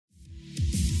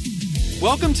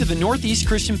Welcome to the Northeast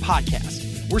Christian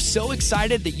Podcast. We're so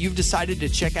excited that you've decided to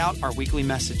check out our weekly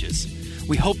messages.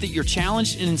 We hope that you're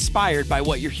challenged and inspired by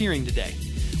what you're hearing today.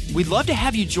 We'd love to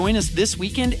have you join us this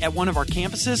weekend at one of our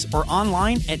campuses or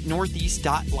online at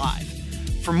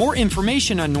northeast.live. For more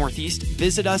information on Northeast,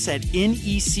 visit us at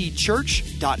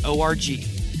necchurch.org.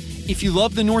 If you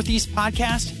love the Northeast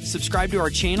Podcast, subscribe to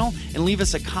our channel and leave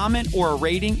us a comment or a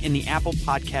rating in the Apple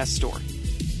Podcast Store.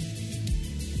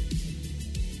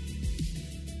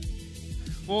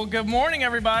 Well, good morning,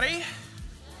 everybody.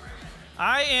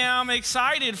 I am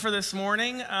excited for this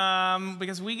morning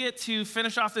because we get to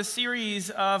finish off this series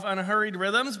of Unhurried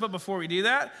Rhythms. But before we do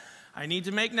that, I need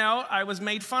to make note, I was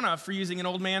made fun of for using an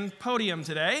old man podium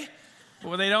today. But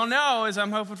what they don't know is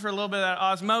I'm hoping for a little bit of that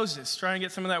osmosis, trying to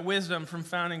get some of that wisdom from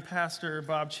founding pastor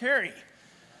Bob Cherry.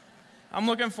 I'm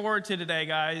looking forward to today,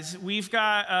 guys. We've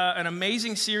got an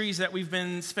amazing series that we've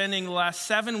been spending the last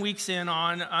 7 weeks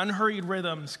on Unhurried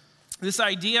Rhythms. This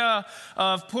idea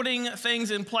of putting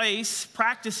things in place,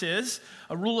 practices,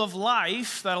 a rule of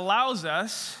life that allows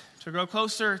us to grow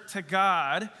closer to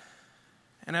God.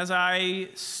 And as I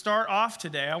start off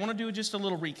today, I want to do just a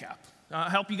little recap.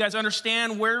 Help you guys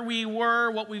understand where we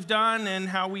were, what we've done, and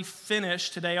how we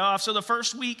finished today off. So the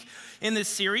first week in this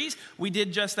series, we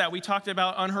did just that. We talked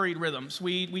about unhurried rhythms.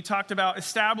 We talked about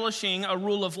establishing a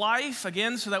rule of life,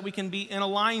 again, so that we can be in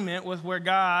alignment with where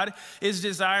God is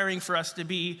desiring for us to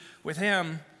be with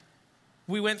Him.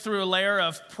 We went through a layer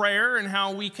of prayer and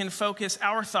how we can focus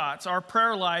our thoughts, our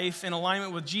prayer life in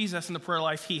alignment with Jesus and the prayer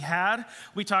life He had.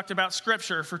 We talked about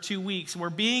Scripture for 2 weeks,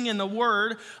 where being in the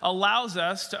Word allows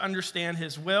us to understand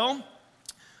His will.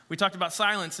 We talked about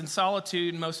silence and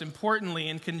solitude, most importantly,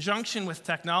 in conjunction with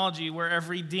technology, where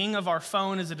every ding of our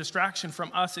phone is a distraction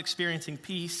from us experiencing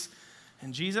peace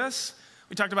in Jesus.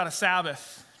 We talked about a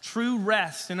Sabbath, true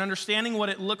rest, and understanding what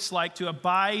it looks like to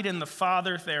abide in the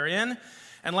Father therein.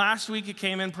 And last week, it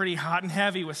came in pretty hot and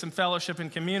heavy with some fellowship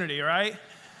and community, right?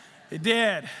 It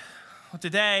did. Well,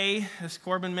 today, as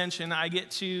Corbin mentioned, I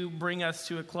get to bring us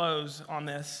to a close on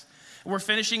this. We're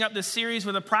finishing up this series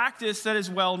with a practice that is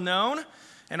well known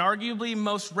and arguably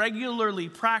most regularly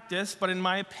practiced, but in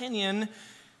my opinion,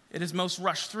 it is most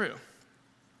rushed through.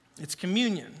 It's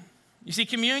communion. You see,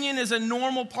 communion is a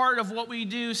normal part of what we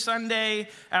do Sunday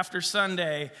after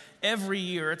Sunday every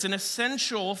year. It's an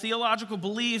essential theological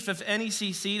belief of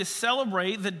NECC to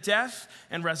celebrate the death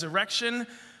and resurrection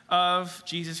of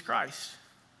Jesus Christ.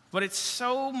 But it's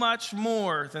so much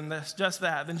more than this, just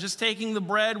that, than just taking the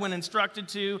bread when instructed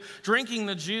to, drinking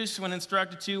the juice when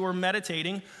instructed to, or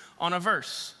meditating on a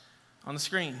verse on the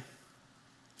screen.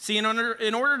 See, in order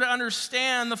to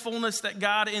understand the fullness that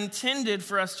God intended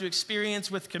for us to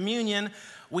experience with communion,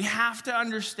 we have to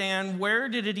understand, where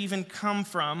did it even come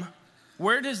from?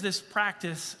 Where does this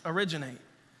practice originate?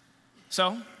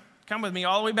 So, come with me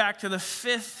all the way back to the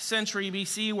 5th century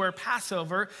BC, where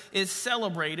Passover is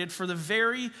celebrated for the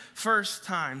very first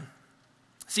time.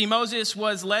 See, Moses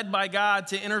was led by God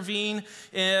to intervene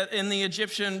in the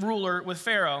Egyptian ruler with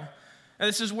Pharaoh. And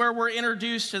this is where we're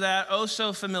introduced to that oh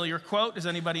so familiar quote. Does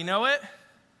anybody know it?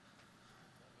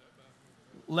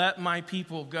 Let my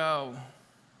people go.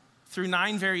 Through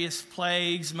 9 various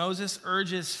plagues, Moses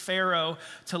urges Pharaoh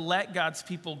to let God's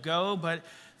people go, but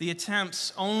the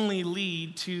attempts only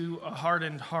lead to a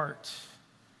hardened heart.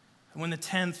 When the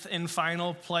 10th and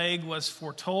final plague was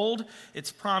foretold,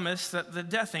 it's promised that the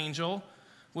death angel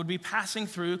would be passing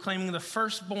through, claiming the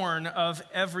firstborn of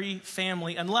every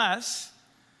family, unless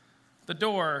the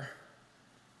door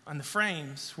and the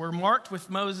frames were marked with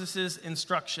Moses'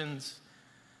 instructions.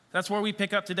 That's where we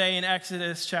pick up today in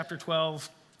Exodus chapter 12.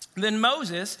 Then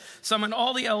Moses summoned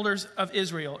all the elders of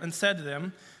Israel and said to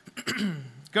them,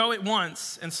 "Go at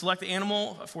once and select the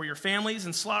animal for your families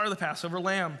and slaughter the Passover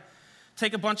lamb.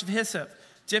 Take a bunch of hyssop,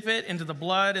 dip it into the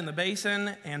blood in the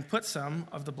basin, and put some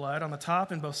of the blood on the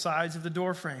top and both sides of the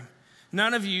doorframe.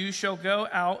 None of you shall go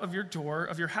out of your door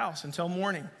of your house until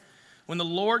morning. When the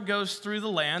Lord goes through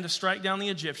the land to strike down the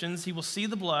Egyptians, He will see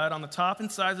the blood on the top and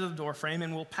sides of the doorframe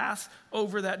and will pass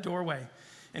over that doorway.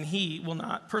 And He will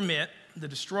not permit the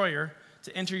destroyer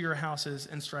to enter your houses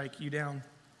and strike you down."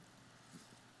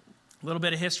 A little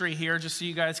bit of history here, just so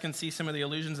you guys can see some of the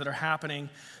allusions that are happening.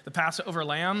 The Passover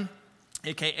lamb,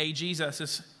 a.k.a. Jesus,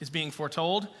 is being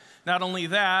foretold. Not only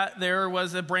that, there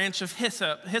was a branch of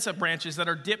hyssop branches that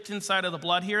are dipped inside of the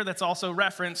blood here. That's also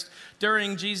referenced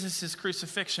during Jesus'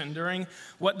 crucifixion. During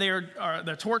what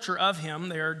the torture of Him,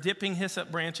 they are dipping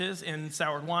hyssop branches in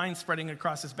soured wine, spreading it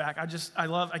across His back.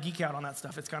 I geek out on that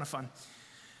stuff. It's kind of fun.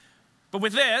 But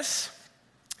with this,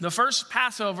 the first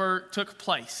Passover took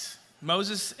place.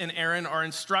 Moses and Aaron are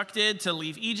instructed to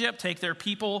leave Egypt, take their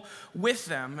people with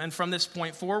them. And from this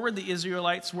point forward, the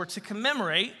Israelites were to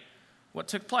commemorate what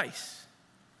took place.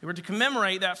 They were to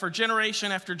commemorate that for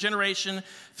generation after generation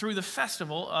through the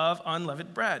festival of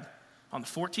unleavened bread. On the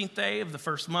 14th day of the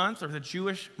first month, or the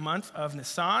Jewish month of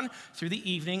Nisan, through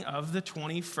the evening of the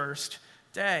 21st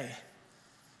day.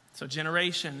 So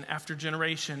generation after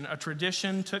generation, a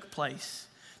tradition took place.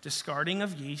 Discarding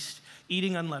of yeast,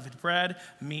 eating unleavened bread,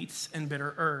 meats, and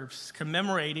bitter herbs,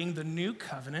 commemorating the new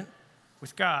covenant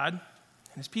with God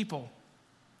and his people.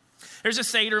 There's a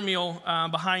Seder meal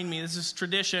behind me. This is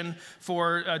tradition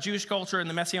for Jewish culture and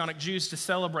the Messianic Jews to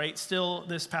celebrate still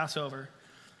this Passover.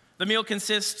 The meal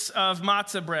consists of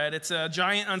matzah bread. It's a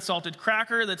giant unsalted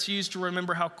cracker that's used to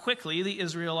remember how quickly the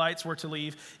Israelites were to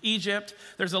leave Egypt.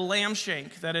 There's a lamb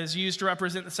shank that is used to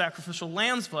represent the sacrificial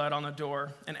lamb's blood on the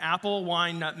door. An apple,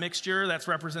 wine, nut mixture that's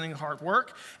representing hard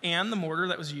work, and the mortar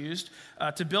that was used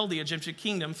to build the Egyptian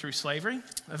kingdom through slavery.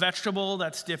 A vegetable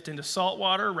that's dipped into salt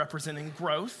water, representing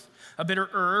growth. A bitter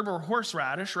herb or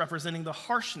horseradish, representing the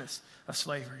harshness of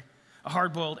slavery. A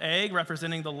hard-boiled egg,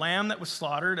 representing the lamb that was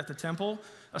slaughtered at the temple.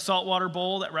 A saltwater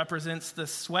bowl that represents the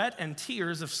sweat and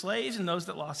tears of slaves and those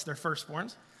that lost their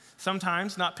firstborns.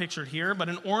 Sometimes, not pictured here, but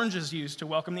an orange is used to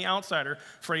welcome the outsider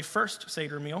for a first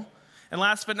Seder meal. And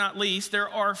last but not least, there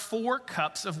are 4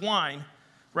 cups of wine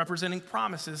representing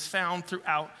promises found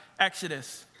throughout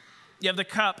Exodus. You have the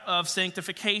cup of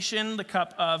sanctification, the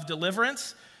cup of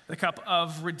deliverance, the cup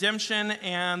of redemption,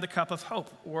 and the cup of hope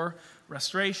or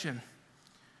restoration.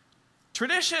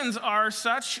 Traditions are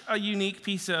such a unique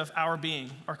piece of our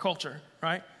being, our culture,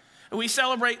 right? We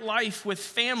celebrate life with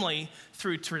family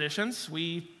through traditions.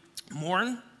 We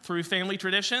mourn through family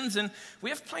traditions, and we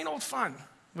have plain old fun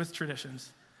with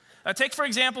traditions. Take, for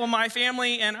example, my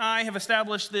family and I have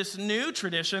established this new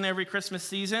tradition every Christmas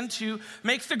season to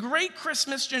make the Great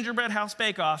Christmas Gingerbread House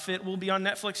Bake-Off. It will be on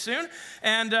Netflix soon,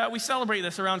 and we celebrate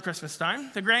this around Christmas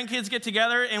time. The grandkids get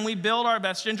together, and we build our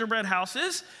best gingerbread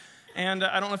houses. And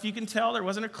I don't know if you can tell, there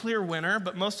wasn't a clear winner,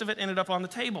 but most of it ended up on the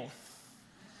table.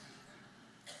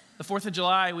 The 4th of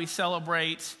July, we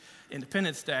celebrate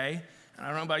Independence Day. And I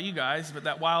don't know about you guys, but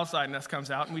that wild side in us comes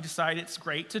out, and we decide it's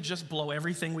great to just blow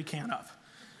everything we can up.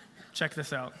 Check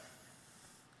this out.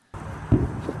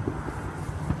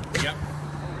 Yep.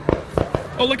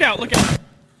 Oh, look out, look out.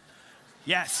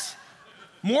 Yes.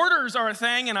 Mortars are a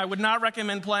thing, and I would not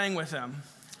recommend playing with them.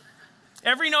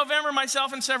 Every November,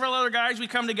 myself and several other guys, we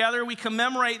come together, we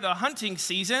commemorate the hunting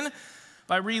season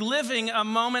by reliving a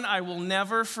moment I will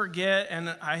never forget,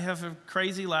 and I have a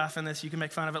crazy laugh in this. You can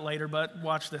make fun of it later, but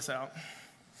watch this out.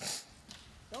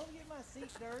 Don't get my seat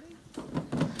dirty.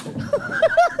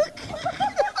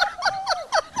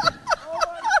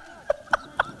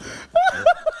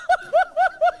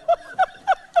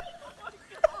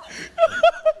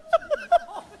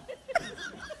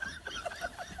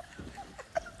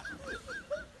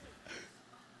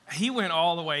 He went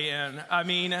all the way in. I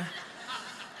mean,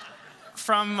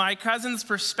 from my cousin's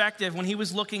perspective, when he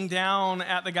was looking down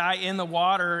at the guy in the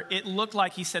water, it looked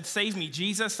like he said, "Save me,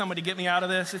 Jesus, somebody get me out of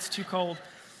this, it's too cold."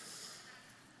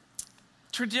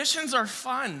 Traditions are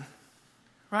fun,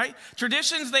 right?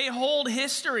 Traditions, they hold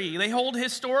history. They hold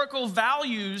historical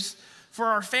values for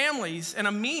our families and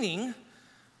a meaning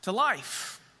to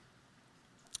life.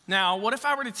 Now, what if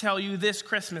I were to tell you this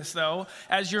Christmas, though,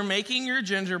 as you're making your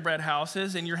gingerbread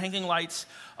houses and you're hanging lights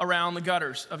around the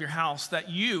gutters of your house, that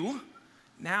you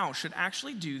now should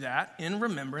actually do that in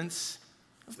remembrance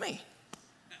of me?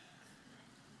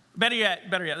 Better yet,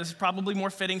 this is probably more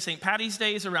fitting. St. Patty's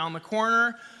Day is around the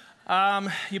corner.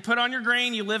 You put on your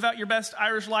grain, you live out your best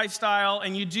Irish lifestyle,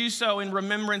 and you do so in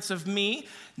remembrance of me,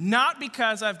 not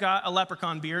because I've got a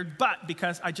leprechaun beard, but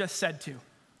because I just said to.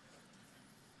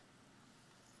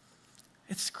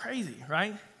 It's crazy,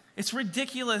 right? It's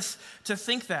ridiculous to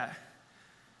think that.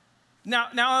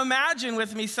 Now imagine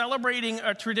with me celebrating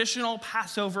a traditional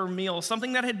Passover meal,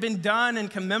 something that had been done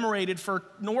and commemorated for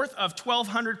north of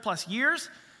 1,200 plus years.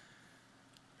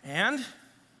 And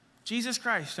Jesus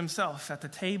Christ himself at the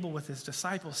table with his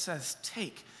disciples says,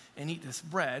 "Take and eat this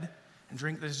bread and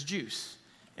drink this juice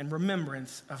in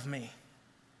remembrance of me."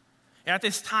 At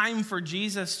this time for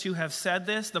Jesus to have said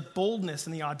this, the boldness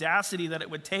and the audacity that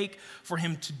it would take for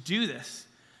him to do this,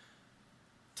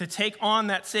 to take on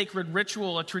that sacred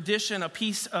ritual, a tradition, a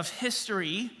piece of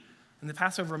history, and the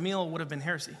Passover meal would have been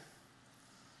heresy.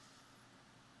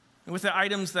 And with the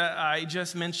items that I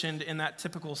just mentioned in that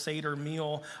typical Seder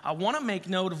meal, I want to make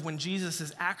note of when Jesus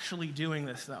is actually doing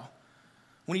this, though.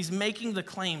 When he's making the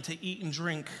claim to eat and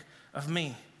drink of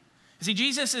me. See,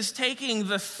 Jesus is taking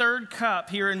the third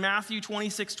cup here in Matthew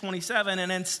 26:27,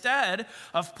 and instead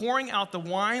of pouring out the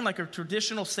wine like a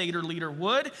traditional Seder leader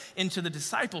would into the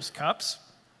disciples' cups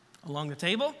along the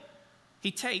table,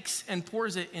 he takes and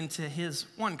pours it into his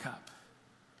one cup.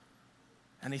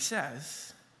 And he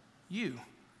says, "You,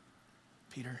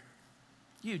 Peter,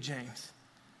 you, James,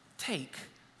 take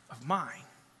of mine."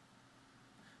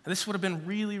 Now, this would have been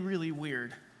really, really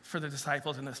weird for the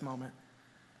disciples in this moment.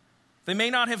 They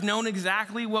may not have known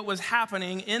exactly what was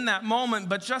happening in that moment,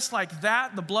 but just like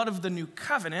that, the blood of the new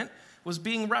covenant was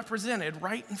being represented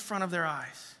right in front of their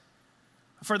eyes.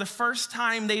 For the first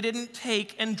time, they didn't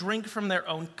take and drink from their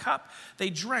own cup. They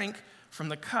drank from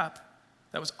the cup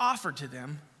that was offered to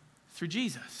them through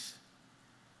Jesus.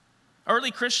 Early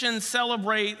Christians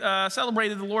celebrated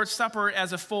the Lord's Supper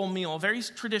as a full meal, very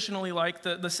traditionally like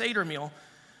the Seder meal.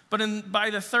 But by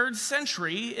the 3rd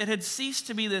century, it had ceased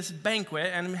to be this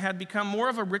banquet and had become more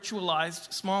of a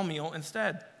ritualized small meal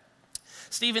instead.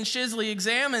 Stephen Shisley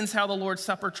examines how the Lord's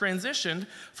Supper transitioned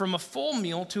from a full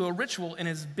meal to a ritual in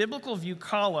his biblical view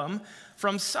column,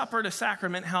 From Supper to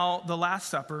Sacrament, How the Last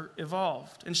Supper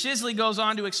Evolved. And Shisley goes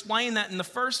on to explain that in the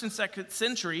 1st and 2nd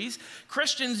centuries,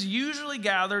 Christians usually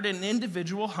gathered in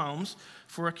individual homes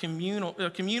for a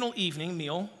communal evening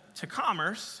meal to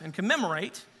commerce and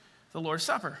commemorate the Lord's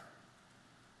Supper.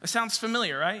 It sounds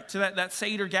familiar, right? To that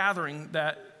Seder gathering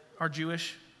that our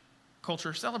Jewish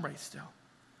culture celebrates still.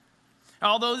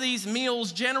 Although these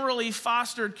meals generally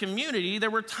fostered community, there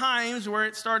were times where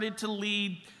it started to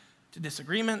lead to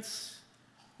disagreements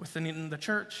within the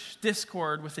church,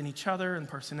 discord within each other and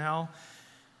personnel,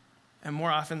 and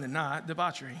more often than not,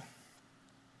 debauchery.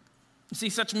 You see,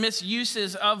 such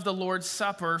misuses of the Lord's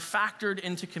Supper factored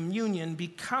into communion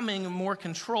becoming more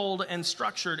controlled and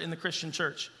structured in the Christian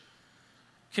church.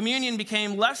 Communion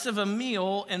became less of a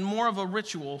meal and more of a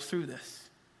ritual through this.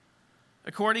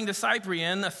 According to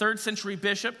Cyprian, a 3rd century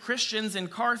bishop, Christians in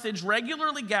Carthage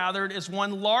regularly gathered as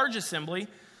one large assembly,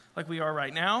 like we are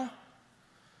right now,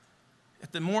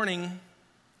 at the morning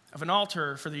of an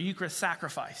altar for the Eucharist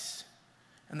sacrifice.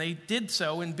 And they did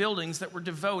so in buildings that were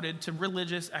devoted to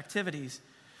religious activities.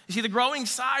 You see, the growing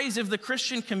size of the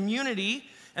Christian community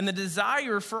and the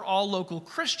desire for all local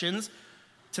Christians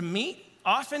to meet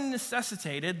often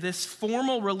necessitated this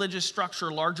formal religious structure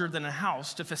larger than a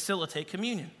house to facilitate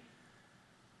communion.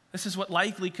 This is what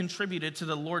likely contributed to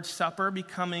the Lord's Supper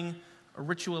becoming a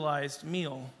ritualized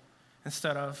meal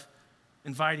instead of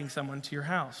inviting someone to your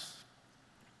house.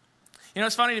 You know,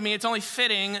 it's funny to me, it's only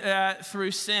fitting that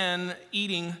through sin,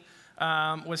 sin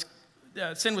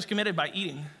was committed by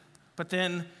eating, but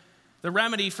then the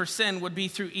remedy for sin would be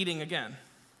through eating again.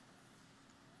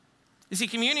 You see,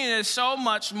 communion is so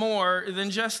much more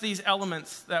than just these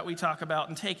elements that we talk about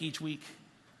and take each week.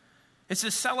 It's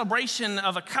a celebration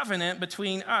of a covenant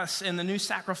between us and the new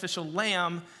sacrificial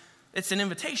lamb. It's an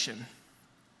invitation.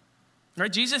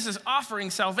 Right? Jesus is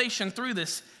offering salvation through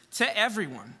this to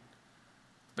everyone.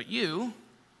 But you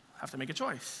have to make a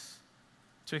choice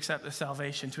to accept the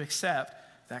salvation, to accept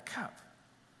that cup.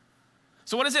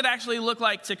 So what does it actually look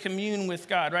like to commune with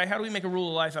God, right? How do we make a rule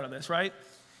of life out of this, right?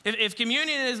 If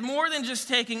communion is more than just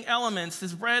taking elements,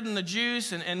 this bread and the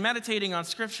juice, and meditating on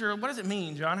Scripture, what does it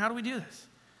mean, John? How do we do this?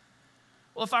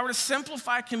 Well, if I were to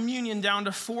simplify communion down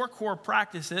to 4 core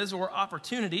practices or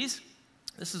opportunities,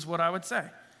 this is what I would say.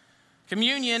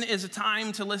 Communion is a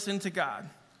time to listen to God.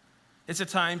 It's a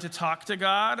time to talk to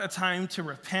God, a time to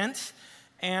repent,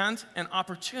 and an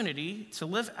opportunity to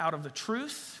live out of the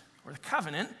truth or the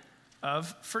covenant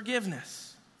of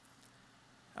forgiveness.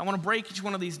 I want to break each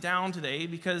one of these down today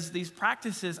because these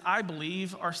practices, I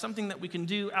believe, are something that we can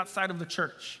do outside of the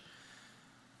church.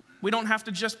 We don't have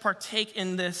to just partake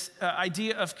in this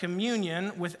idea of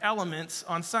communion with elements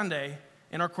on Sunday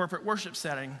in our corporate worship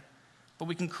setting, but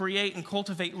we can create and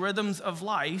cultivate rhythms of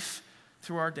life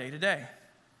through our day-to-day.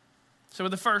 So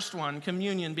with the first one,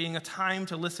 communion being a time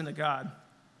to listen to God.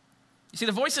 You see,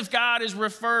 the voice of God is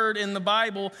referred in the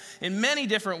Bible in many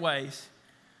different ways.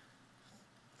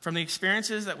 From the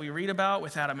experiences that we read about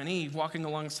with Adam and Eve walking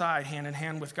alongside hand in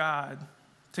hand with God,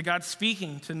 to God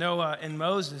speaking to Noah and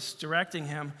Moses, directing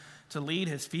him to lead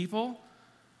his people,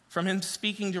 from him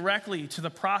speaking directly to the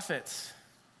prophets,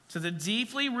 to the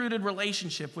deeply rooted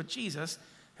relationship with Jesus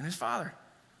and his Father.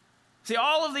 See,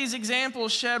 all of these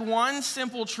examples shed one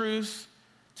simple truth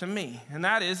to me, and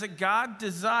that is that God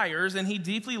desires and he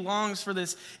deeply longs for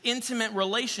this intimate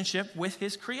relationship with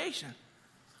his creation.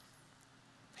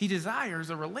 He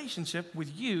desires a relationship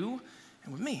with you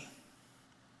and with me.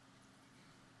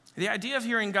 The idea of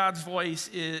hearing God's voice,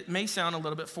 it may sound a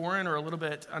little bit foreign or a little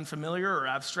bit unfamiliar or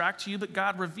abstract to you, but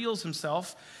God reveals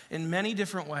himself in many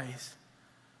different ways.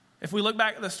 If we look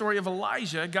back at the story of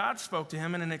Elijah, God spoke to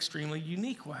him in an extremely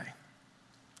unique way.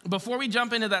 Before we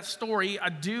jump into that story, I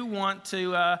do want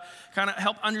to kind of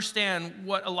help understand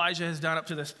what Elijah has done up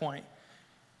to this point.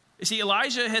 You see,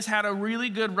 Elijah has had a really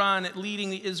good run at leading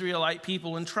the Israelite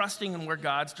people and trusting in where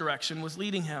God's direction was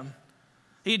leading him.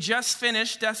 He had just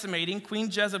finished decimating Queen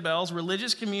Jezebel's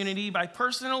religious community by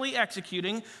personally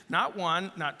executing not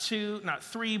one, not two, not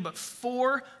three, but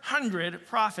 400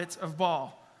 prophets of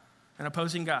Baal and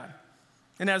opposing God.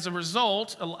 And as a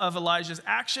result of Elijah's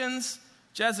actions,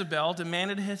 Jezebel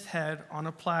demanded his head on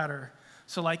a platter.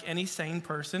 So like any sane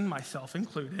person, myself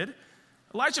included,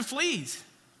 Elijah flees.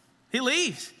 He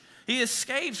leaves. He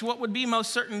escapes what would be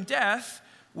most certain death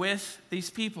with these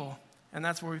people. And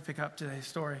that's where we pick up today's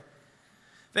story.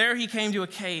 There he came to a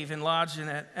cave and lodged in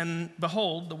it, and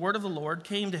behold, the word of the Lord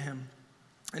came to him.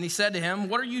 And he said to him,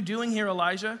 "What are you doing here,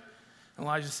 Elijah?" And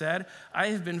Elijah said, "I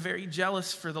have been very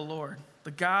jealous for the Lord,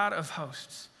 the God of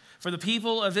hosts. For the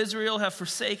people of Israel have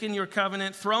forsaken your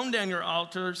covenant, thrown down your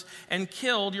altars, and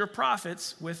killed your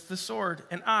prophets with the sword.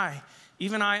 And I,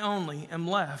 even I only, am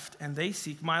left, and they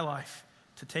seek my life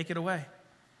to take it away."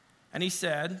 And he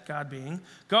said, God being,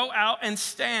 "Go out and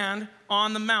stand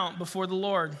on the mount before the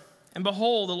Lord." And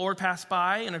behold, the Lord passed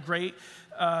by, and a great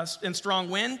and strong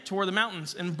wind tore the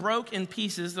mountains and broke in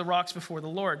pieces the rocks before the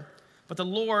Lord. But the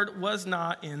Lord was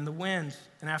not in the wind.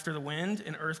 And after the wind,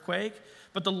 an earthquake.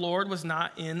 But the Lord was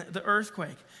not in the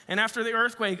earthquake. And after the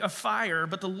earthquake, a fire.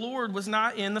 But the Lord was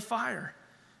not in the fire.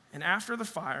 And after the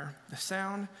fire, the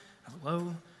sound of a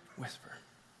low whisper.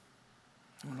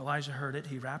 And when Elijah heard it,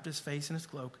 he wrapped his face in his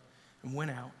cloak and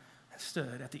went out and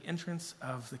stood at the entrance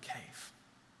of the cave.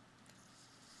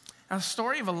 Now, the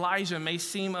story of Elijah may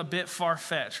seem a bit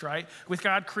far-fetched, right? With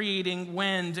God creating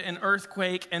wind and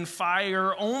earthquake and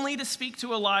fire only to speak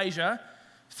to Elijah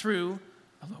through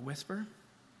a low whisper.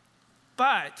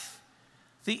 But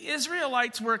the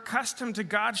Israelites were accustomed to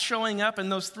God showing up in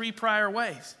those three prior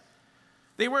ways.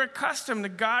 They were accustomed to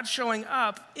God showing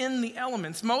up in the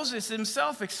elements. Moses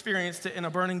himself experienced it in a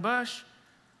burning bush.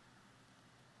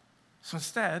 So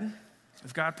instead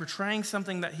of God portraying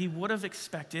something that he would have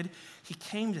expected, he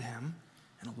came to him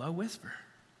in a low whisper.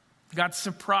 God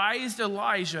surprised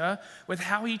Elijah with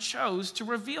how he chose to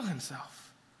reveal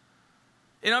himself.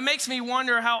 It makes me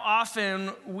wonder how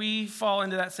often we fall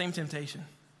into that same temptation.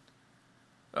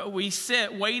 We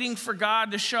sit waiting for God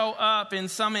to show up in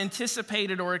some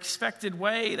anticipated or expected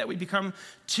way that we become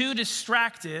too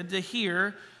distracted to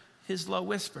hear his low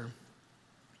whisper,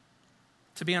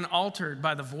 to be unaltered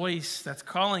by the voice that's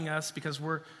calling us because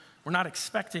we're not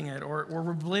expecting it or we're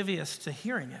oblivious to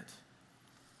hearing it.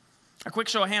 A quick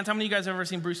show of hands, how many of you guys have ever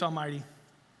seen Bruce Almighty?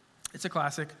 It's a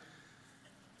classic.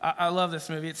 I love this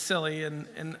movie. It's silly.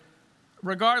 And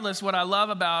regardless, what I love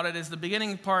about it is the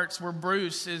beginning parts where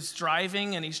Bruce is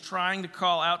driving and he's trying to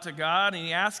call out to God and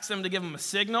he asks him to give him a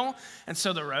signal. And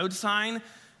so the road sign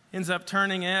ends up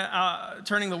turning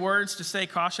the words to say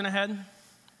caution ahead.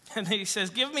 And he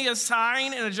says, "Give me a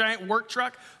sign," and a giant work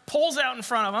truck pulls out in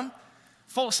front of him,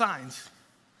 full of signs.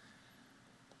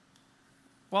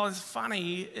 While it's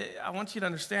funny, I want you to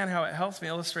understand how it helps me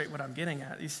illustrate what I'm getting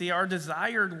at. You see, our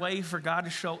desired way for God to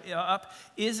show up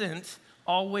isn't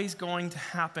always going to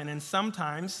happen. And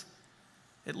sometimes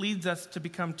it leads us to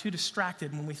become too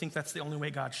distracted when we think that's the only way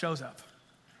God shows up.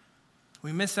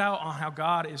 We miss out on how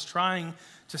God is trying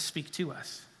to speak to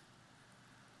us.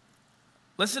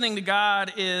 Listening to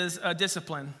God is a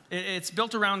discipline. It's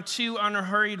built around two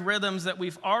unhurried rhythms that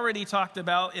we've already talked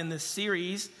about in this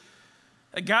series.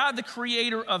 God, the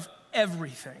creator of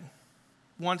everything,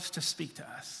 wants to speak to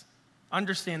us.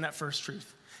 Understand that first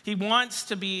truth. He wants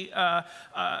to be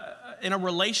in a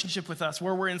relationship with us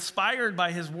where we're inspired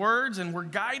by his words and we're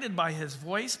guided by his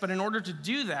voice. But in order to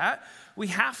do that, we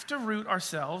have to root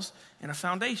ourselves in a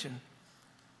foundation.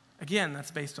 Again,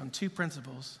 that's based on two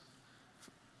principles.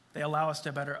 They allow us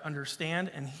to better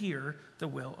understand and hear the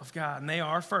will of God. And they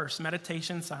are, first,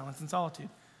 meditation, silence, and solitude.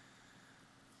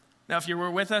 Now, if you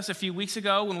were with us a few weeks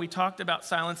ago when we talked about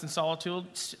silence and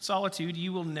solitude,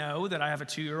 you will know that I have a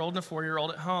 2-year-old and a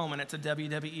 4-year-old at home, and it's a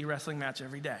WWE wrestling match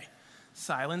every day.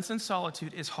 Silence and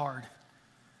solitude is hard.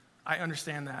 I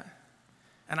understand that.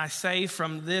 And I say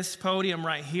from this podium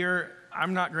right here,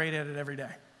 I'm not great at it every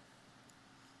day.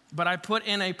 But I put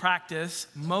in a practice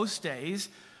most days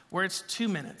where it's 2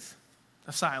 minutes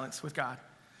of silence with God.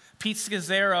 Pete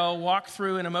Scazzaro walked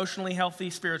through in Emotionally Healthy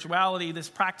Spirituality this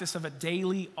practice of a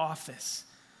daily office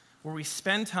where we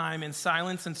spend time in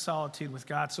silence and solitude with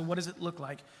God. So what does it look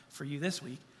like for you this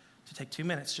week to take 2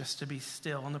 minutes just to be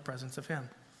still in the presence of him.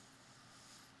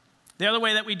 The other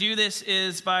way that we do this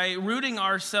is by rooting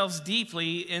ourselves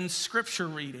deeply in scripture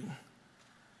reading.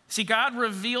 See, God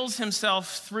reveals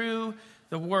himself through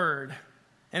the word.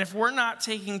 And if we're not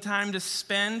taking time to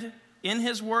spend in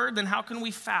his word, then how can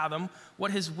we fathom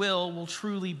what his will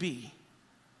truly be?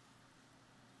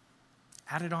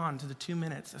 Add it on to the 2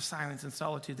 minutes of silence and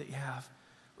solitude that you have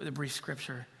with a brief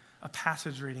scripture, a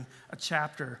passage reading, a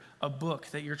chapter, a book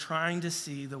that you're trying to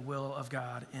see the will of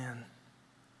God in.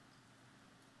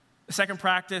 The second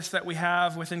practice that we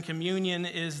have within communion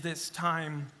is this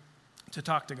time to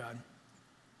talk to God.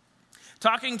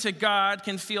 Talking to God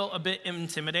can feel a bit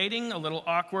intimidating, a little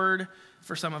awkward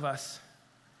for some of us.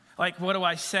 Like, what do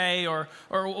I say? Or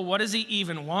what does he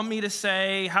even want me to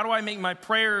say? How do I make my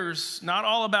prayers not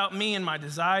all about me and my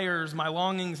desires, my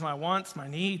longings, my wants, my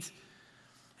needs?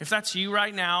 If that's you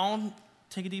right now,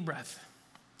 take a deep breath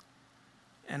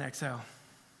and exhale.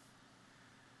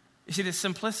 You see, the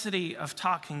simplicity of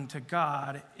talking to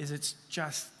God is it's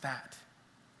just that.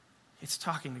 It's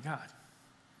talking to God.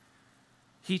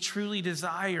 He truly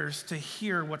desires to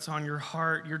hear what's on your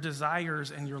heart, your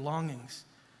desires, and your longings.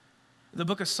 The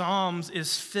book of Psalms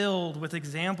is filled with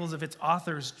examples of its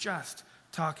authors just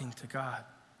talking to God.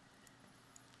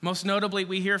 Most notably,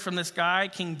 we hear from this guy,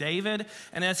 King David,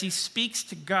 and as he speaks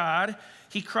to God,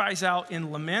 he cries out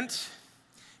in lament,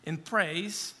 in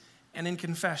praise, and in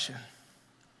confession.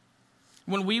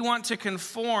 When we want to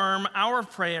conform our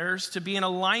prayers to be in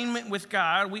alignment with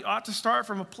God, we ought to start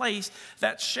from a place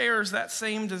that shares that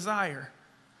same desire,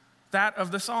 that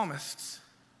of the psalmists.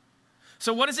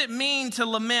 So what does it mean to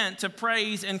lament, to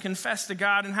praise, and confess to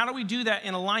God? And how do we do that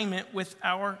in alignment with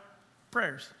our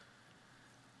prayers?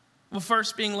 Well,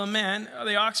 first being lament,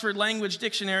 the Oxford Language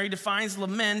Dictionary defines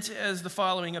lament as the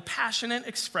following: a passionate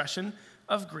expression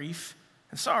of grief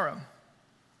and sorrow.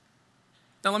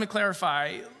 Now let me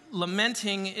clarify.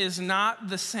 Lamenting is not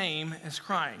the same as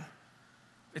crying.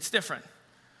 It's different.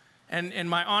 And in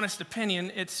my honest opinion,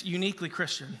 it's uniquely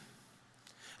Christian.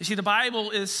 You see, the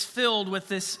Bible is filled with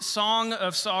this song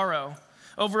of sorrow.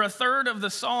 Over a third of the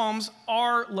Psalms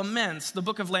are laments. The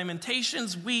book of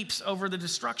Lamentations weeps over the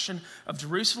destruction of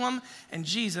Jerusalem, and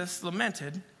Jesus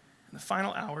lamented in the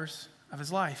final hours of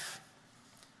his life.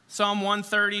 Psalm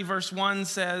 130, verse 1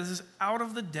 says, "Out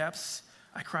of the depths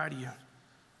I cry to you.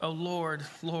 O Lord,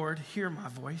 Lord, hear my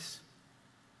voice."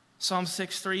 Psalm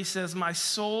 6:3 says, "My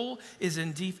soul is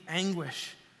in deep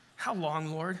anguish. How long,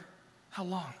 Lord? How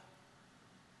long?"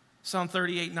 Psalm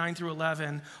 38, 9 through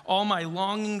 11, "All my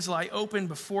longings lie open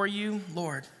before you,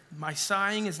 Lord. My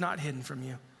sighing is not hidden from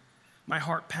you. My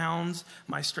heart pounds,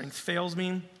 my strength fails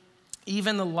me.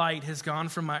 Even the light has gone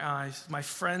from my eyes. My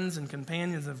friends and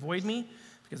companions avoid me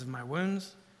because of my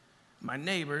wounds. My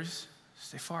neighbors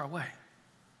stay far away."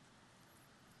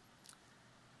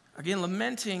 Again,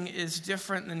 lamenting is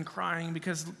different than crying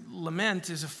because lament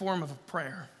is a form of a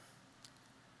prayer.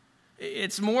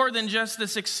 It's more than just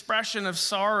this expression of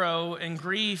sorrow and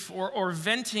grief or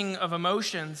venting of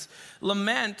emotions.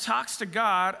 Lament talks to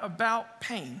God about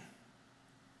pain.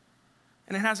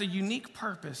 And it has a unique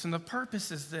purpose, and the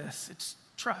purpose is this: it's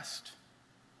trust.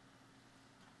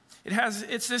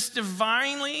 It's this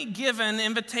divinely given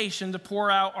invitation to pour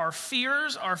out our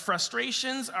fears, our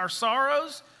frustrations, our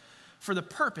sorrows, for the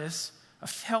purpose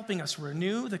of helping us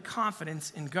renew the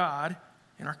confidence in God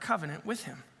and our covenant with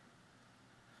him.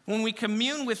 When we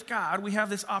commune with God, we have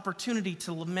this opportunity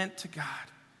to lament to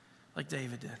God like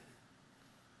David did.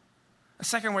 A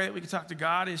second way that we can talk to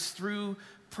God is through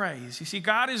praise. You see,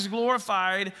 God is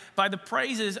glorified by the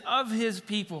praises of his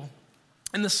people.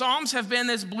 And the Psalms have been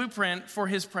this blueprint for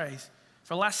his praise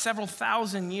for the last several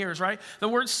thousand years, right? The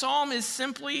word psalm is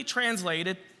simply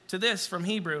translated to this from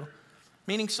Hebrew,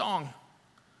 meaning song.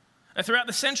 Throughout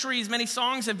the centuries, many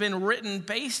songs have been written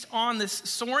based on this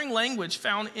soaring language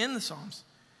found in the Psalms.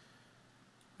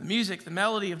 The music, the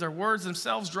melody of their words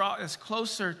themselves draw us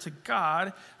closer to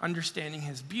God, understanding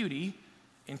his beauty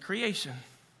in creation.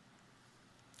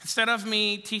 Instead of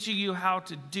me teaching you how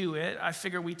to do it, I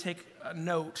figure we take a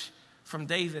note from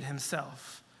David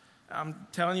himself. I'm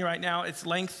telling you right now, it's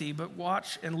lengthy, but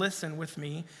watch and listen with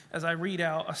me as I read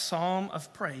out a psalm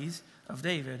of praise of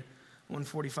David,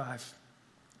 145.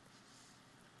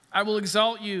 "I will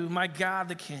exalt you, my God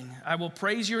the King. I will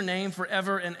praise your name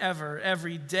forever and ever.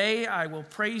 Every day I will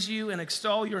praise you and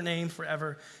extol your name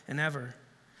forever and ever.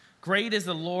 Great is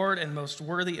the Lord and most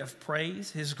worthy of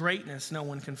praise. His greatness no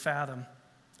one can fathom.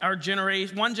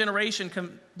 One generation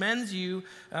commends you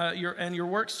and your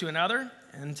works to another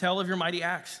and tell of your mighty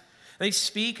acts. They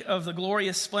speak of the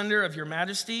glorious splendor of your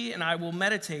majesty, and I will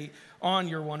meditate on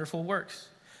your wonderful works.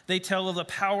 They tell of the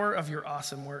power of your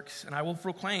awesome works, and I will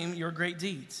proclaim your great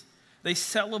deeds. They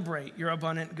celebrate your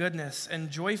abundant goodness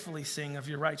and joyfully sing of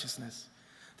your righteousness.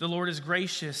 The Lord is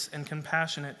gracious and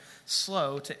compassionate,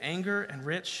 slow to anger and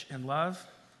rich in love.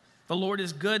 The Lord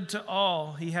is good to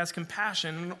all. He has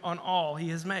compassion on all he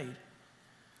has made.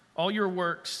 All your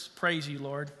works praise you,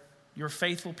 Lord. Your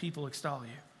faithful people extol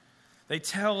you. They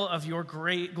tell of your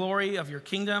great glory, of your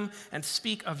kingdom, and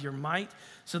speak of your might,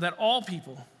 so that all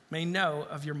people may know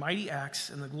of your mighty acts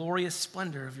and the glorious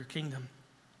splendor of your kingdom.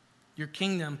 Your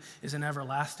kingdom is an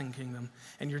everlasting kingdom,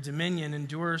 and your dominion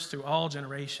endures through all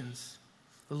generations.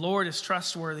 The Lord is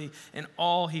trustworthy in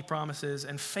all he promises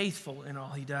and faithful in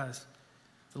all he does.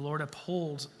 The Lord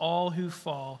upholds all who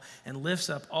fall and lifts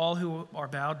up all who are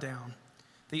bowed down.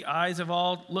 The eyes of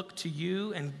all look to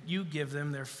you, and you give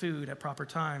them their food at proper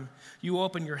time. You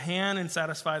open your hand and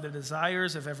satisfy the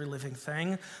desires of every living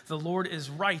thing. The Lord is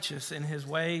righteous in his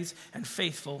ways and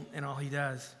faithful in all he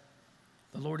does.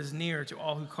 The Lord is near to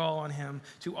all who call on him,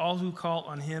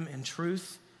 in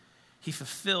truth. He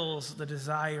fulfills the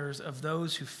desires of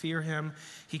those who fear him.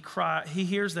 He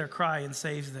hears their cry and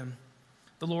saves them.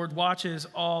 The Lord watches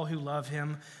all who love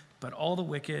him, but all the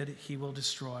wicked he will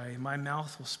destroy. My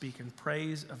mouth will speak in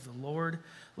praise of the Lord.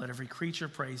 Let every creature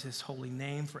praise his holy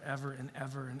name forever and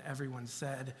ever. And everyone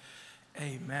said,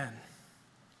 amen.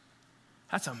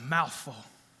 That's a mouthful.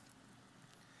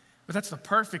 But that's the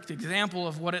perfect example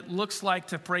of what it looks like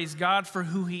to praise God for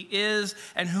who he is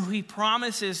and who he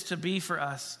promises to be for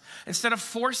us. Instead of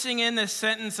forcing in this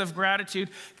sentence of gratitude,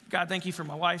 God, thank you for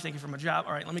my wife, thank you for my job.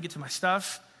 All right, let me get to my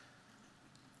stuff.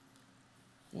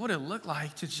 What would it look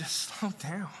like to just slow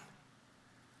down?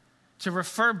 To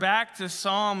refer back to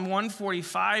Psalm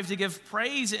 145, to give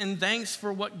praise and thanks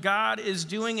for what God is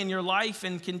doing in your life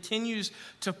and continues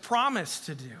to promise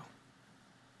to do.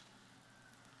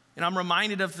 And I'm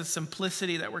reminded of the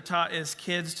simplicity that we're taught as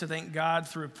kids to thank God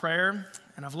through prayer.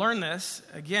 And I've learned this,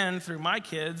 again, through my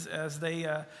kids as they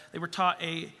were taught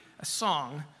a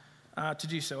song to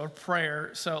do so, a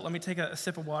prayer. So let me take a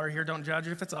sip of water here. Don't judge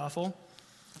it if it's awful.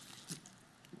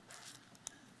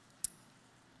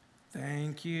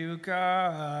 Thank you,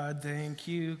 God,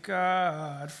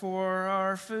 for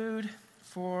our food,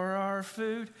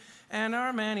 and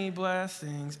our many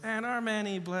blessings, Amen,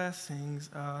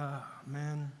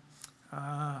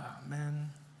 amen.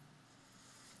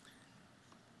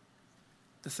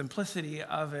 The simplicity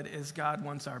of it is God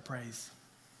wants our praise.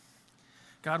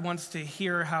 God wants to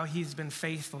hear how he's been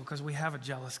faithful because we have a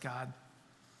jealous God.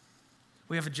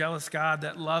 We have a jealous God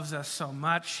that loves us so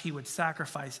much, he would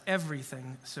sacrifice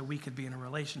everything so we could be in a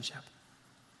relationship.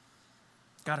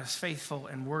 God is faithful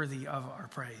and worthy of our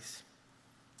praise.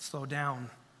 Slow down.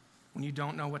 When you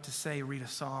don't know what to say, read a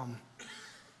psalm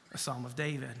of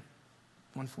David,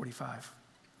 145.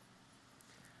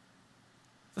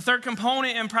 The third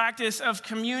component and practice of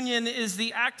communion is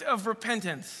the act of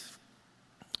repentance.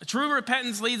 True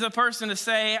repentance leads a person to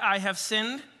say, I have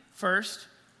sinned first,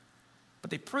 but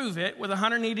they prove it with a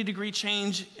 180-degree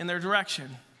change in their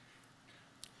direction.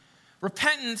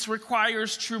 Repentance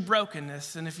requires true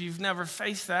brokenness, and if you've never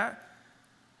faced that,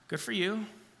 good for you,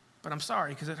 but I'm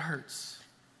sorry because it hurts.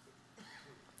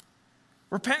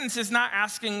 Repentance is not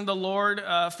asking the Lord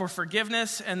for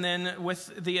forgiveness and then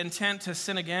with the intent to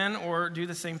sin again or do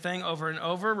the same thing over and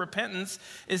over. Repentance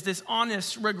is this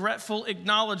honest, regretful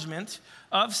acknowledgement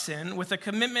of sin with a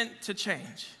commitment to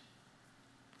change.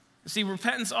 You see,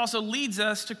 repentance also leads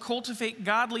us to cultivate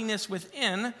godliness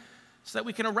within so that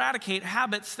we can eradicate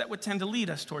habits that would tend to lead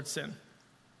us towards sin.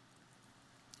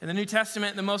 In the New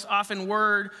Testament, the most often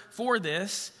word for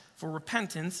this, for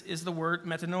repentance, is the word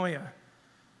metanoia.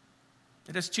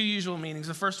 It has two usual meanings.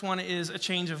 The first one is a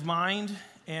change of mind,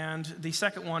 and the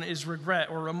second one is regret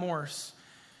or remorse.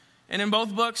 And in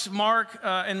both books, Mark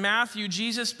and Matthew,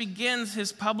 Jesus begins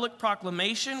his public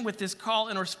proclamation with this call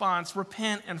and response,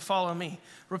 repent and follow me.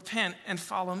 Repent and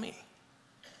follow me.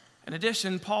 In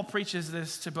addition, Paul preaches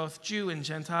this to both Jew and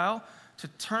Gentile, to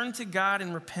turn to God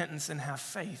in repentance and have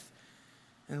faith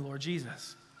in the Lord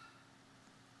Jesus.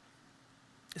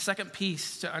 The second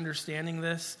piece to understanding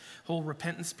this whole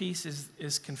repentance piece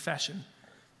is confession.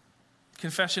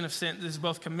 Confession of sin is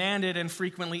both commanded and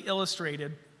frequently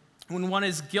illustrated. When one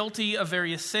is guilty of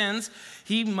various sins,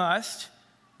 he must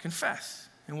confess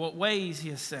in what ways he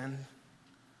has sinned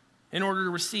in order to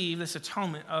receive this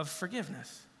atonement of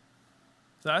forgiveness.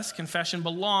 Thus, confession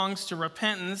belongs to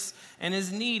repentance and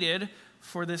is needed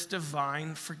for this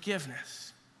divine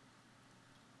forgiveness.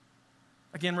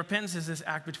 Again, repentance is this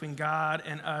act between God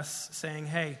and us saying,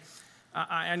 hey,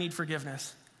 I need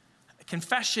forgiveness.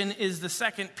 Confession is the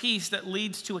second piece that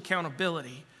leads to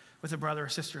accountability with a brother or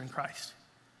sister in Christ.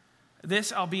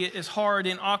 This, albeit is hard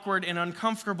and awkward and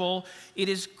uncomfortable, it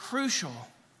is crucial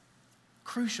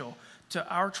to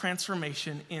our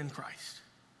transformation in Christ.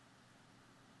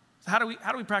 So how do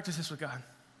we practice this with God?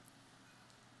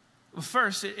 Well,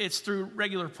 first, it's through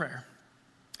regular prayer.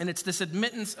 And it's this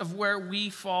admittance of where we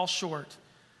fall short.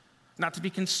 Not to be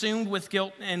consumed with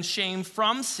guilt and shame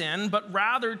from sin, but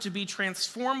rather to be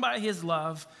transformed by his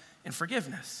love and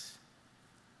forgiveness.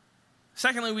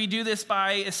 Secondly, we do this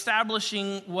by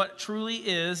establishing what truly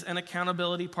is an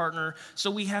accountability partner,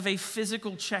 so we have a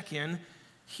physical check-in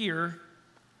here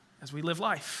as we live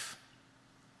life.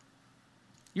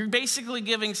 You're basically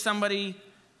giving somebody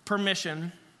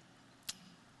permission.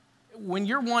 When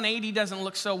your 180 doesn't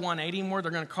look so 180 anymore,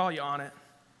 they're going to call you on it.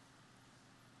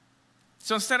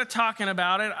 So instead of talking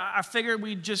about it, I figured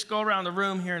we'd just go around the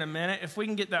room here in a minute. If we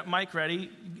can get that mic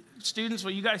ready. Students,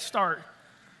 will you guys start?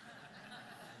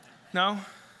 No?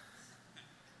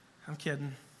 I'm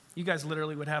kidding. You guys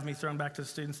literally would have me thrown back to the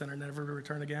student center, never to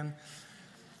return again.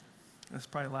 That's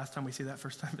probably the last time we see that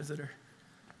first-time visitor.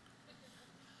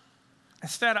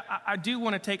 Instead, I do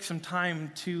want to take some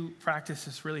time to practice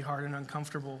this really hard and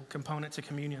uncomfortable component to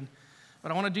communion.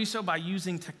 But I want to do so by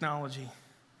using technology.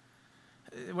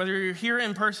 Whether you're here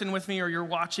in person with me or you're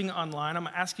watching online, I'm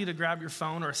going to ask you to grab your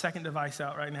phone or a second device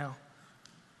out right now.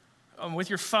 With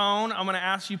your phone, I'm going to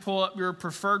ask you to pull up your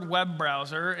preferred web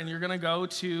browser, and you're going to go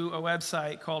to a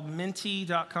website called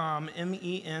menti.com,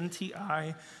 menti.com,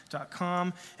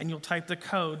 and you'll type the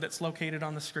code that's located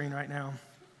on the screen right now.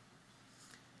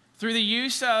 Through the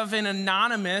use of an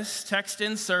anonymous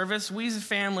text-in service, we as a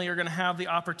family are going to have the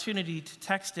opportunity to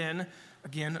text in,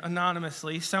 again,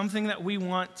 anonymously, something that we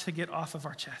want to get off of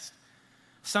our chest,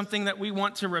 something that we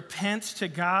want to repent to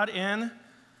God in.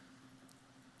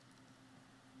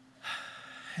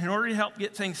 In order to help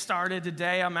get things started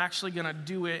today, I'm actually going to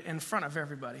do it in front of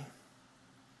everybody.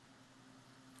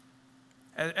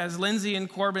 As Lindsay and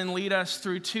Corbin lead us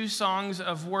through 2 songs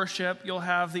of worship, you'll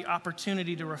have the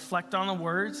opportunity to reflect on the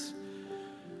words,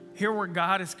 hear where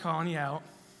God is calling you out,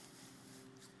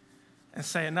 and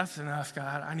say, enough's enough,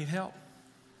 God, I need help.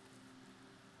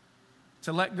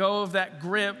 To let go of that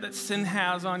grip that sin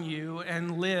has on you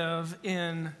and live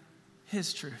in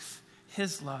his truth,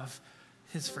 his love,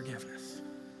 his forgiveness.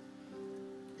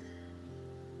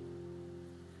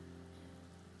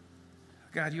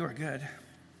 God, you are good,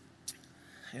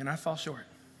 and I fall short.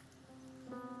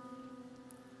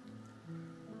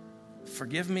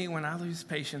 Forgive me when I lose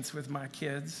patience with my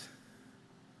kids.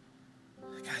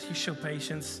 God, you show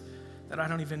patience that I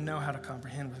don't even know how to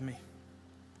comprehend with me.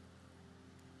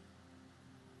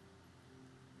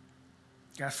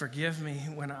 God, forgive me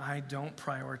when I don't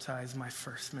prioritize my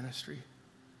first ministry,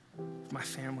 my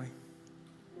family,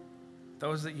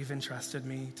 those that you've entrusted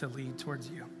me to lead towards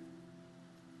you.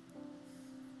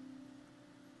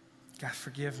 God,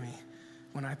 forgive me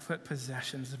when I put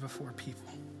possessions before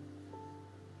people.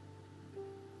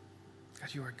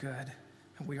 God, you are good,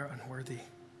 and we are unworthy.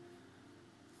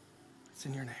 It's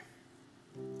in your name.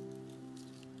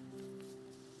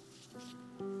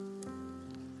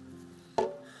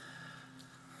 Well,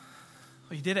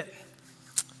 you did it.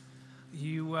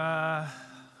 You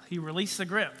released the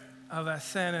grip of that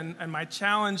sin, and my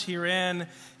challenge herein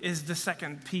is the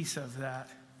second piece of that.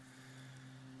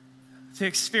 To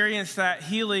experience that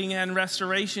healing and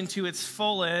restoration to its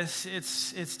fullest,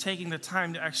 it's taking the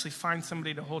time to actually find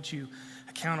somebody to hold you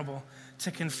accountable, to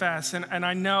confess. And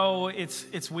I know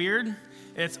it's weird,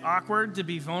 it's awkward to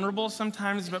be vulnerable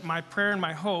sometimes, but my prayer and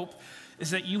my hope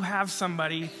is that you have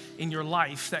somebody in your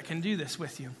life that can do this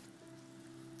with you.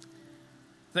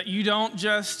 That you don't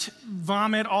just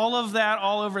vomit all of that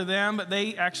all over them, but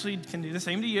they actually can do the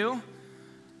same to you.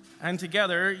 And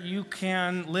together, you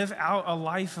can live out a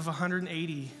life of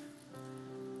 180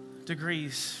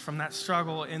 degrees from that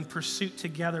struggle in pursuit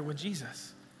together with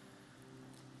Jesus.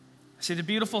 See, the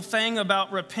beautiful thing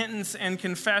about repentance and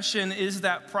confession is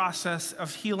that process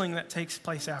of healing that takes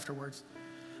place afterwards.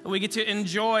 We get to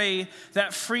enjoy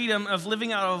that freedom of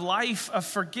living out a life of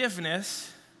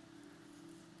forgiveness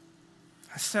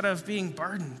instead of being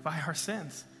burdened by our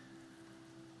sins.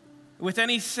 With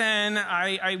any sin,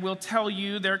 I will tell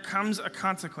you, there comes a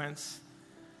consequence.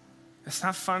 It's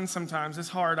not fun sometimes. It's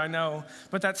hard, I know.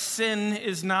 But that sin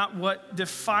is not what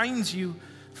defines you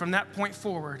from that point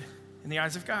forward in the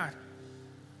eyes of God.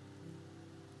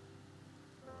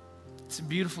 It's a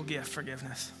beautiful gift,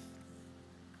 forgiveness.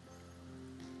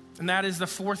 And that is the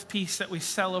fourth piece that we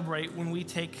celebrate when we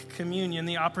take communion,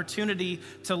 the opportunity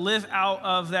to live out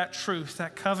of that truth,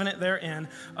 that covenant therein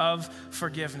of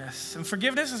forgiveness. And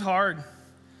forgiveness is hard.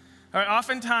 All right,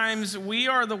 oftentimes, we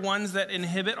are the ones that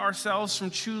inhibit ourselves from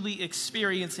truly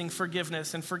experiencing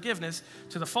forgiveness and forgiveness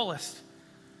to the fullest.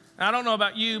 And I don't know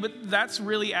about you, but that's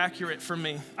really accurate for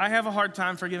me. I have a hard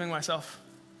time forgiving myself.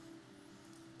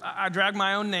 I drag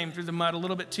my own name through the mud a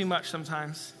little bit too much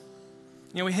sometimes.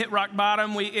 We hit rock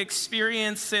bottom, we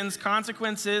experience sin's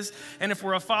consequences, and if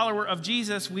we're a follower of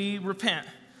Jesus, we repent.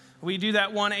 We do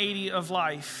that 180 of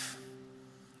life,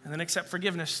 and then accept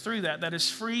forgiveness through that. That is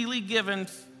freely given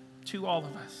to all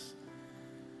of us.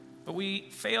 But we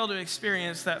fail to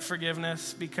experience that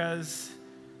forgiveness because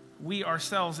we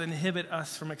ourselves inhibit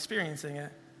us from experiencing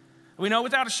it. We know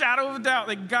without a shadow of a doubt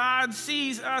that God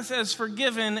sees us as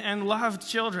forgiven and loved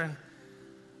children.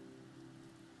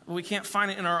 But we can't find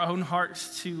it in our own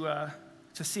hearts to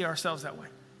see ourselves that way.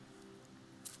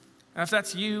 And if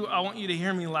that's you, I want you to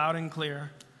hear me loud and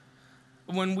clear.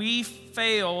 When we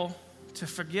fail to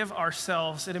forgive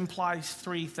ourselves, it implies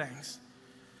three things.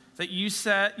 That you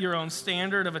set your own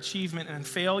standard of achievement and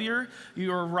failure,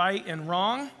 you are right and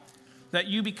wrong, that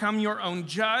you become your own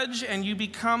judge, and you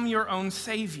become your own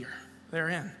savior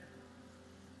therein.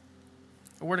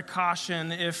 A word of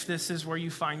caution if this is where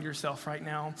you find yourself right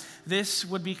now. This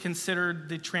would be considered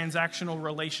the transactional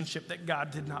relationship that God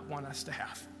did not want us to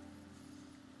have.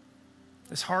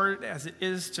 As hard as it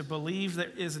is to believe,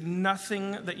 there is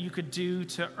nothing that you could do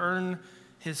to earn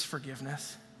his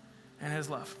forgiveness and his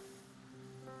love.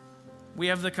 We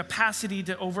have the capacity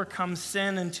to overcome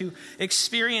sin and to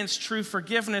experience true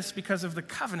forgiveness because of the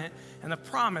covenant and the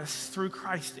promise through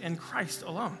Christ and Christ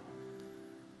alone.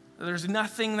 There's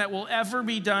nothing that will ever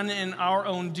be done in our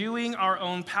own doing, our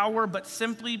own power, but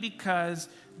simply because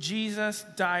Jesus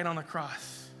died on the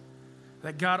cross.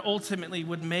 That God ultimately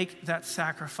would make that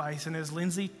sacrifice. And as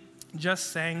Lindsay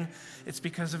just sang, it's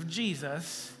because of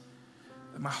Jesus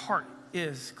that my heart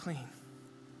is clean.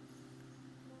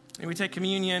 And we take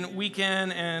communion week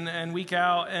in and week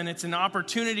out, and it's an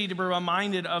opportunity to be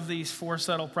reminded of these four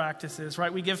subtle practices,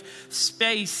 right? We give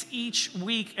space each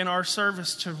week in our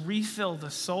service to refill the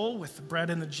soul with the bread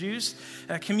and the juice.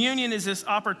 Communion is this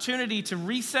opportunity to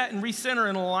reset and recenter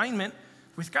in alignment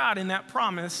with God in that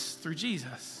promise through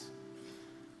Jesus.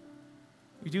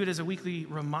 We do it as a weekly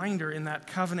reminder in that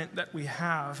covenant that we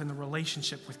have in the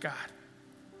relationship with God.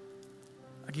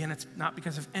 Again, it's not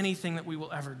because of anything that we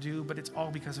will ever do, but it's all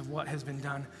because of what has been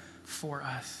done for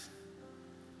us.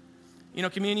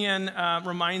 Communion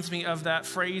reminds me of that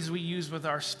phrase we use with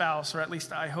our spouse, or at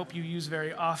least I hope you use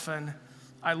very often,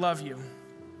 I love you.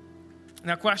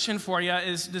 Now, question for you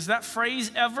is, does that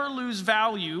phrase ever lose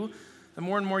value the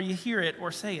more and more you hear it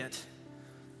or say it?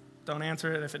 Don't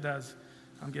answer it if it does.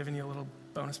 I'm giving you a little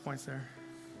bonus points there.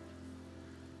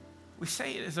 We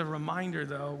say it as a reminder,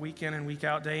 though, week in and week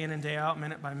out, day in and day out,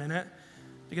 minute by minute,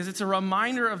 because it's a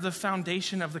reminder of the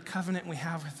foundation of the covenant we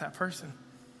have with that person.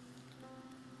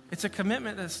 It's a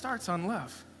commitment that starts on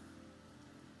love.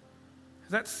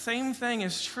 That same thing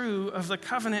is true of the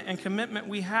covenant and commitment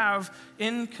we have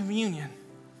in communion.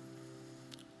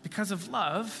 Because of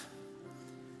love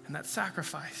and that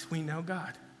sacrifice, we know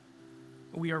God.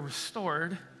 We are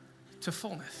restored to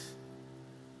fullness.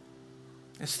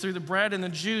 It's through the bread and the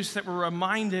juice that we're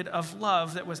reminded of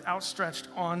love that was outstretched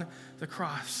on the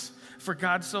cross. For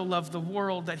God so loved the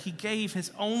world that he gave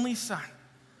his only Son,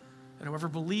 that whoever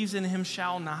believes in him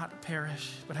shall not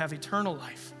perish, but have eternal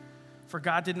life. For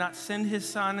God did not send his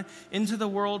Son into the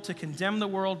world to condemn the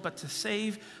world, but to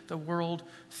save the world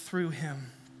through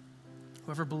him.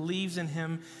 Whoever believes in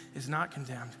him is not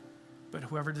condemned, but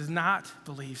whoever does not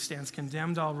believe stands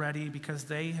condemned already, because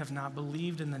they have not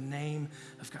believed in the name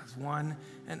of God's one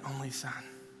and only Son.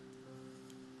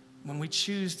 When we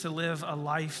choose to live a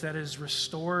life that is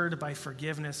restored by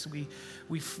forgiveness, we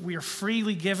are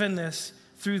freely given this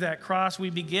through that cross. We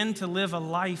begin to live a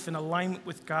life in alignment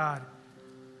with God.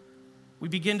 We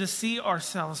begin to see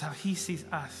ourselves how he sees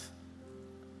us,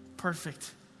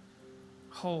 perfect,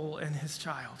 whole, and his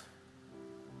child.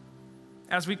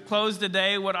 As we close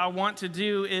today, what I want to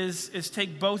do is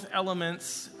take both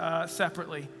elements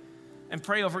separately and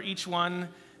pray over each one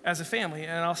as a family.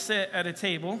 And I'll sit at a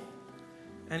table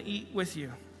and eat with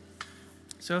you.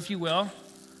 So if you will,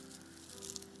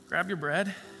 grab your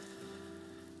bread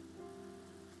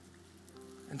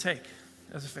and take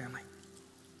as a family.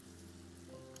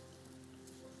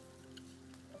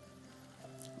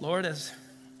 Lord, as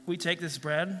we take this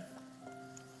bread,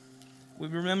 we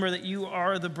remember that you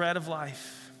are the bread of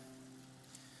life.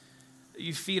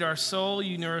 You feed our soul,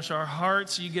 you nourish our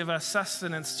hearts, you give us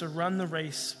sustenance to run the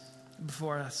race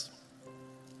before us.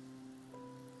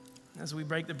 As we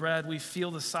break the bread, we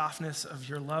feel the softness of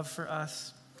your love for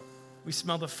us. We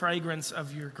smell the fragrance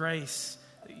of your grace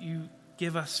that you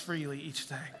give us freely each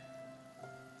day.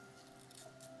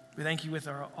 We thank you with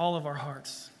all of our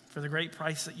hearts for the great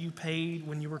price that you paid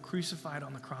when you were crucified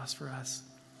on the cross for us.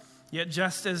 Yet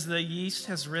just as the yeast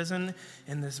has risen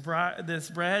in this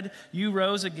bread, you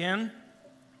rose again,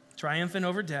 triumphant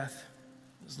over death,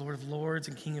 as Lord of lords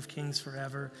and King of kings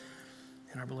forever,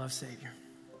 and our beloved Savior.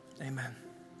 Amen.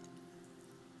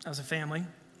 As a family,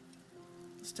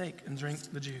 let's take and drink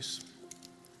the juice.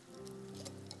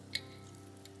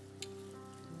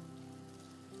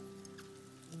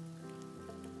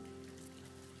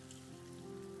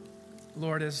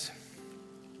 Lord, as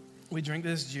we drink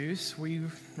this juice, we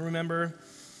remember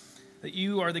that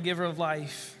you are the giver of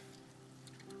life.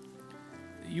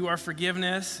 You are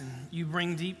forgiveness, and you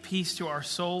bring deep peace to our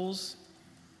souls,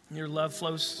 and your love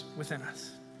flows within us.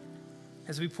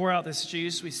 As we pour out this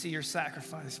juice, we see your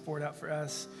sacrifice poured out for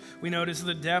us. We notice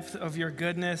the depth of your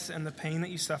goodness and the pain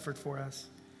that you suffered for us.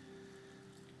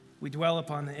 We dwell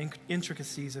upon the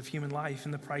intricacies of human life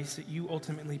and the price that you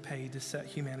ultimately paid to set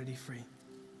humanity free.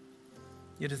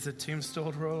 Yet as the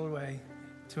tombstone rolled away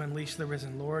to unleash the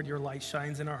risen, Lord, your light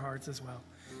shines in our hearts as well,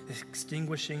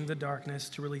 extinguishing the darkness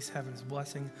to release heaven's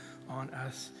blessing on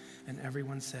us. And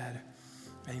everyone said,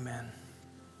 amen.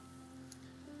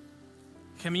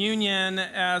 Communion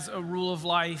as a rule of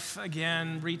life,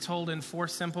 again, retold in 4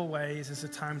 simple ways, is a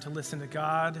time to listen to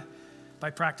God by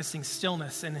practicing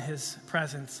stillness in his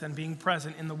presence and being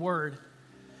present in the Word.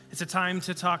 It's a time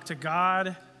to talk to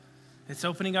God. It's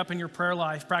opening up in your prayer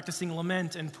life, practicing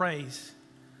lament and praise.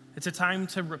 It's a time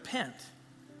to repent,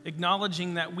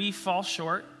 acknowledging that we fall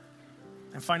short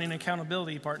and finding an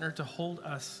accountability partner to hold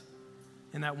us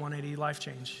in that 180 life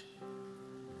change.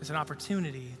 It's an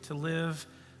opportunity to live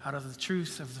out of the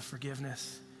truth of the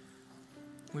forgiveness.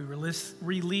 We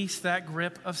release that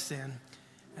grip of sin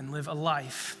and live a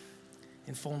life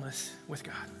in fullness with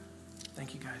God.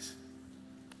 Thank you, guys.